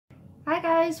Hi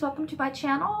guys, welcome to my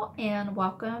channel and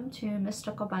welcome to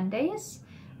Mystical Mondays.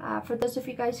 For those of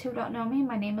you guys who don't know me,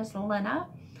 my name is Lynna,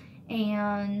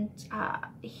 and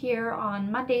here on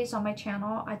Mondays on my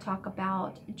channel I talk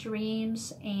about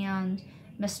dreams and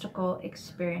mystical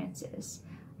experiences.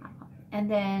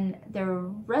 And then the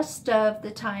rest of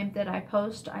the time that I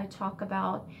post, I talk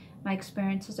about my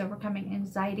experiences overcoming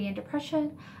anxiety and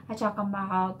depression. I talk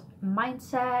about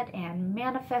mindset and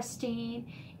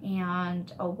manifesting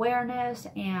and awareness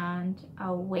and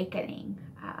awakening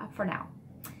for now.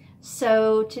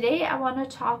 So today I want to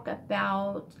talk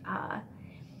about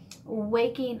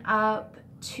waking up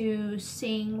to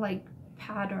seeing like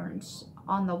patterns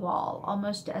on the wall,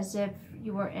 almost as if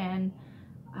you were in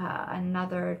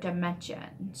another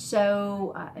dimension.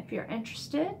 So if you're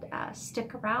interested,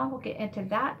 stick around, we'll get into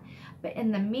that. But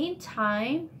in the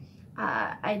meantime,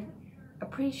 I'd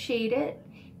appreciate it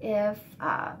if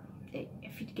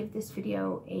you'd give this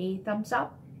video a thumbs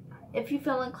up if you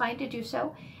feel inclined to do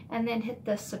so, and then hit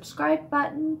the subscribe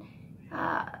button,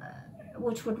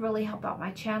 which would really help out my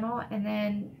channel. And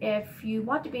then if you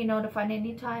want to be notified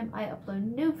anytime I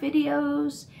upload new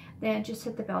videos, then just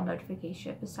hit the bell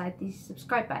notification beside the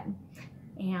subscribe button.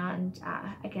 And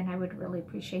again, I would really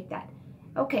appreciate that.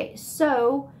 Okay,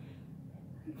 so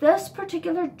this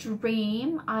particular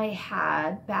dream I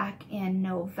had back in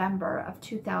November of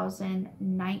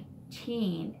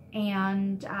 2019,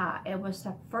 and it was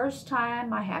the first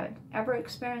time I had ever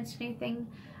experienced anything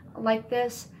like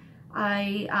this.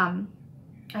 I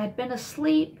had been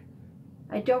asleep.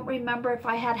 I don't remember if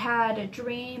I had had a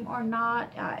dream or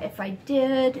not. If I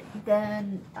did,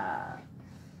 then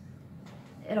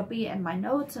it'll be in my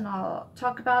notes and I'll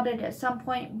talk about it at some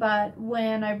point. But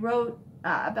when I wrote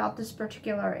about this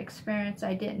particular experience,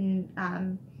 I didn't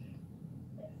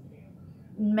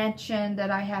mention that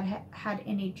I had had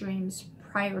any dreams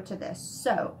prior to this.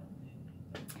 So,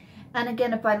 and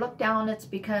again, if I look down, it's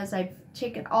because I've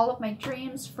taken all of my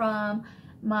dreams from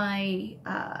my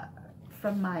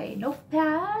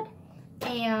notepad,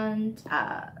 and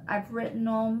I've written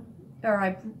them, or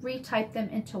I've retyped them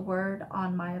into Word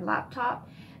on my laptop,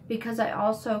 because I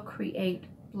also create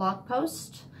blog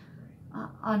posts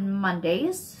on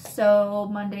Mondays. So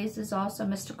Mondays is also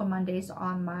Mystical Mondays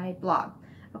on my blog.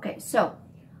 Okay, so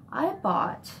I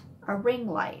bought a ring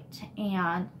light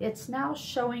and it's now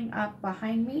showing up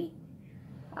behind me,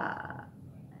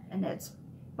 and it's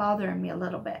bothering me a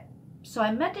little bit. So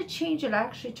I meant to change it. I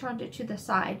actually turned it to the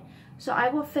side. So I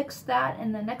will fix that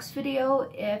in the next video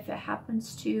if it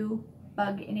happens to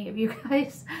bug any of you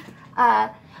guys.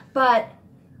 But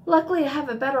luckily I have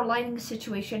a better lighting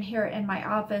situation here in my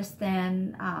office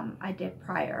than I did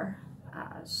prior.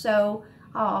 So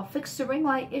I'll fix the ring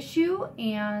light issue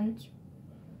and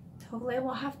hopefully I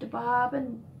won't have to bob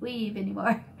and weave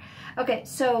anymore. Okay,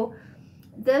 so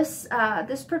this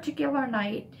particular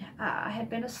night I had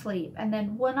been asleep, and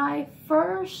then when I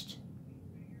first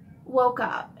woke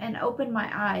up and opened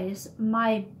my eyes,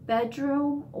 my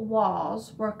bedroom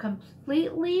walls were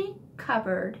completely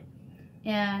covered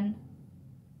in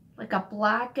like a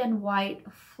black and white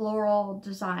floral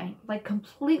design, like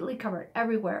completely covered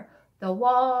everywhere. The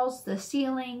walls, the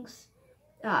ceilings,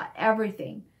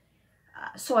 everything.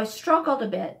 So I struggled a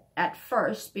bit at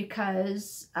first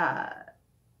because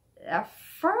at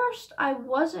first I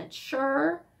wasn't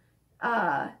sure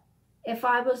if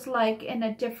I was like in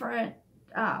a different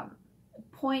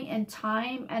point in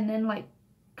time and then like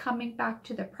coming back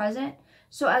to the present.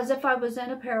 So as if I was in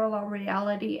a parallel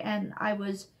reality and I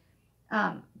was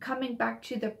coming back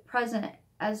to the present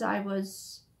as I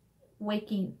was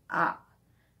waking up,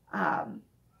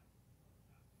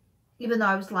 even though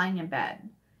I was lying in bed.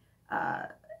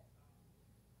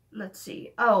 Let's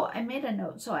see. Oh, I made a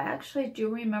note. So I actually do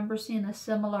remember seeing a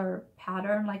similar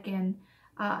pattern, like in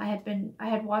I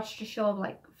had watched a show of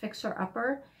like Fixer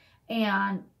Upper,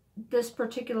 and this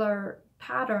particular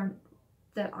pattern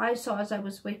that I saw as I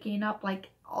was waking up,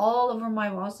 like all over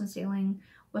my walls and ceiling,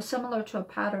 was similar to a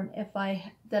pattern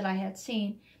that I had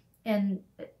seen in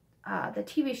the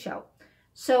TV show.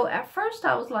 So at first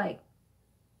I was like,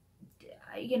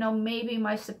 you know, maybe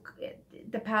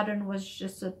the pattern was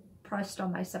just pressed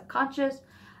on my subconscious.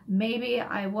 Maybe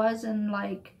I was in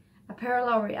like a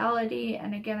parallel reality,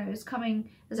 and again I was coming,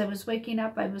 as I was waking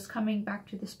up, I was coming back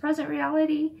to this present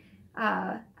reality.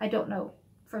 I don't know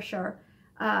for sure.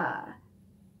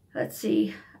 Let's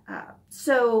see.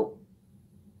 So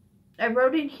I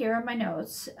wrote in here in my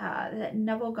notes that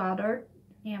Neville Goddard,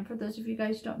 and for those of you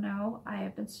guys who don't know, I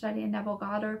have been studying Neville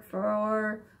Goddard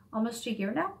for almost a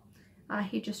year now.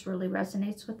 He just really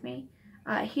resonates with me.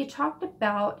 He talked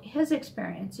about his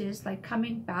experiences, like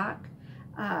coming back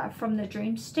from the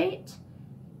dream state,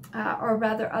 or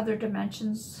rather other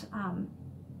dimensions,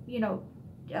 you know,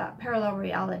 parallel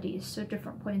realities, so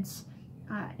different points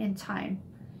in time,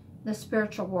 the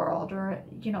spiritual world, or,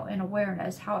 you know, in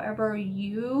awareness, however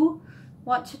you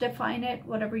want to define it,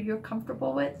 whatever you're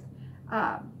comfortable with.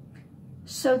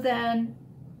 So then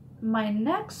my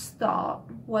next thought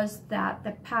was that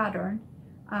the pattern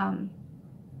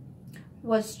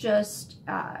was just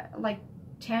like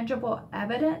tangible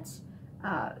evidence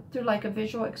through like a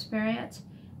visual experience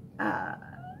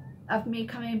of me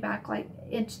coming back like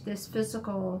into this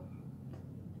physical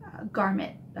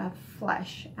garment of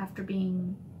flesh after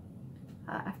being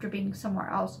somewhere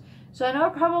else. So I know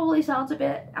it probably sounds a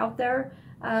bit out there,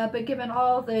 but given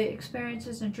all the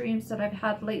experiences and dreams that I've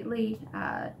had lately,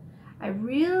 I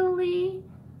really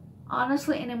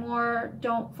honestly anymore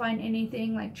don't find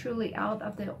anything like truly out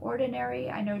of the ordinary.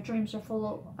 I know dreams are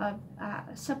full of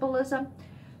symbolism,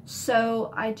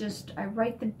 so I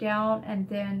write them down, and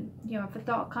then, you know, if a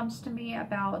thought comes to me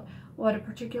about what a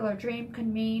particular dream could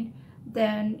mean,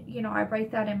 then, you know, I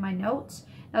write that in my notes.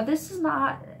 Now this is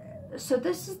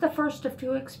the first of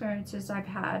 2 experiences I've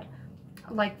had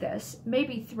like this,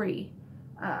 maybe 3,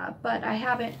 but I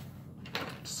haven't.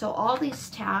 So all these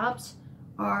tabs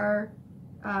are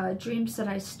dreams that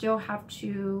I still have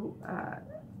to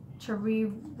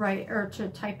rewrite or to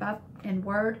type up in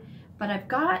Word, but I've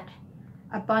got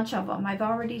a bunch of them. I've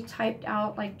already typed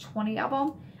out like 20 of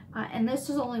them, and this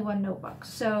is only 1 notebook.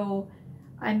 So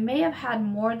I may have had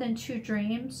more than 2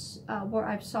 dreams where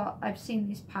I've seen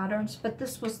these patterns, but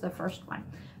this was the first one.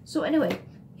 So anyway,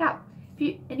 yeah,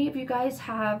 if any of you guys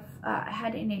have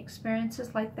had any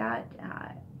experiences like that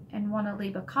and want to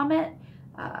leave a comment,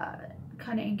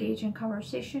 kind of engage in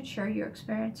conversation, share your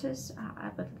experiences, I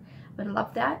would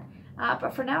love that.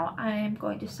 But for now, I'm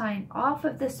going to sign off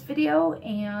of this video,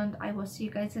 and I will see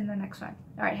you guys in the next one.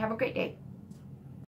 All right, have a great day.